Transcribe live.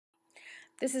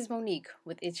This is Monique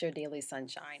with It's Your Daily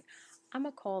Sunshine. I'm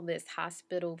going to call this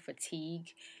hospital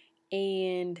fatigue,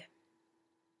 and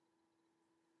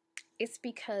it's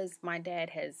because my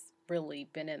dad has really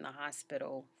been in the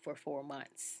hospital for 4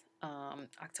 months.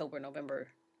 October, November,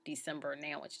 December,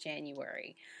 now it's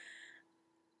January.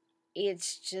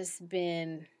 It's just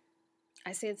been,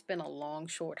 I say it's been a long,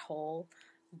 short haul,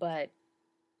 but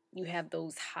you have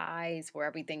those highs where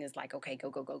everything is like, okay, go,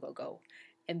 go, go, go, go.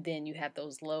 And then you have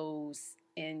those lows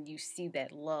and you see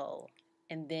that lull.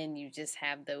 And then you just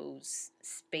have those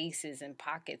spaces and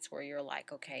pockets where you're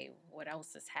like, okay, what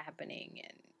else is happening?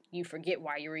 And you forget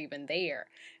why you're even there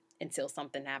until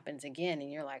something happens again.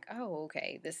 And you're like, oh,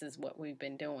 okay, this is what we've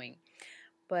been doing.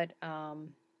 But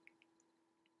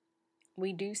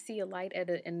we do see a light at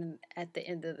the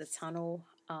end of the tunnel.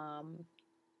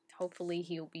 Hopefully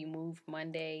he'll be moved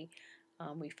Monday.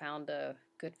 We found a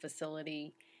good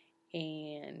facility,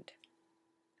 and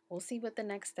we'll see what the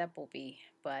next step will be.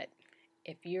 But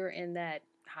if you're in that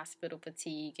hospital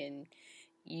fatigue and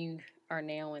you are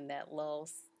now in that lull,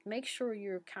 make sure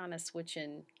you're kind of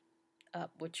switching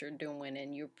up what you're doing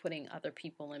and you're putting other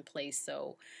people in place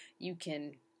so you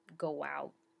can go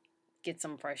out, get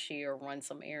some fresh air, run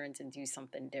some errands, and do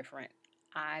something different.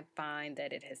 I find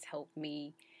that it has helped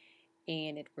me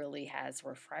and it really has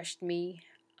refreshed me.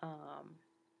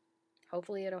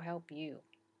 Hopefully it'll help you.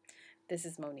 This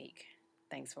is Monique.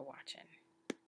 Thanks for watching.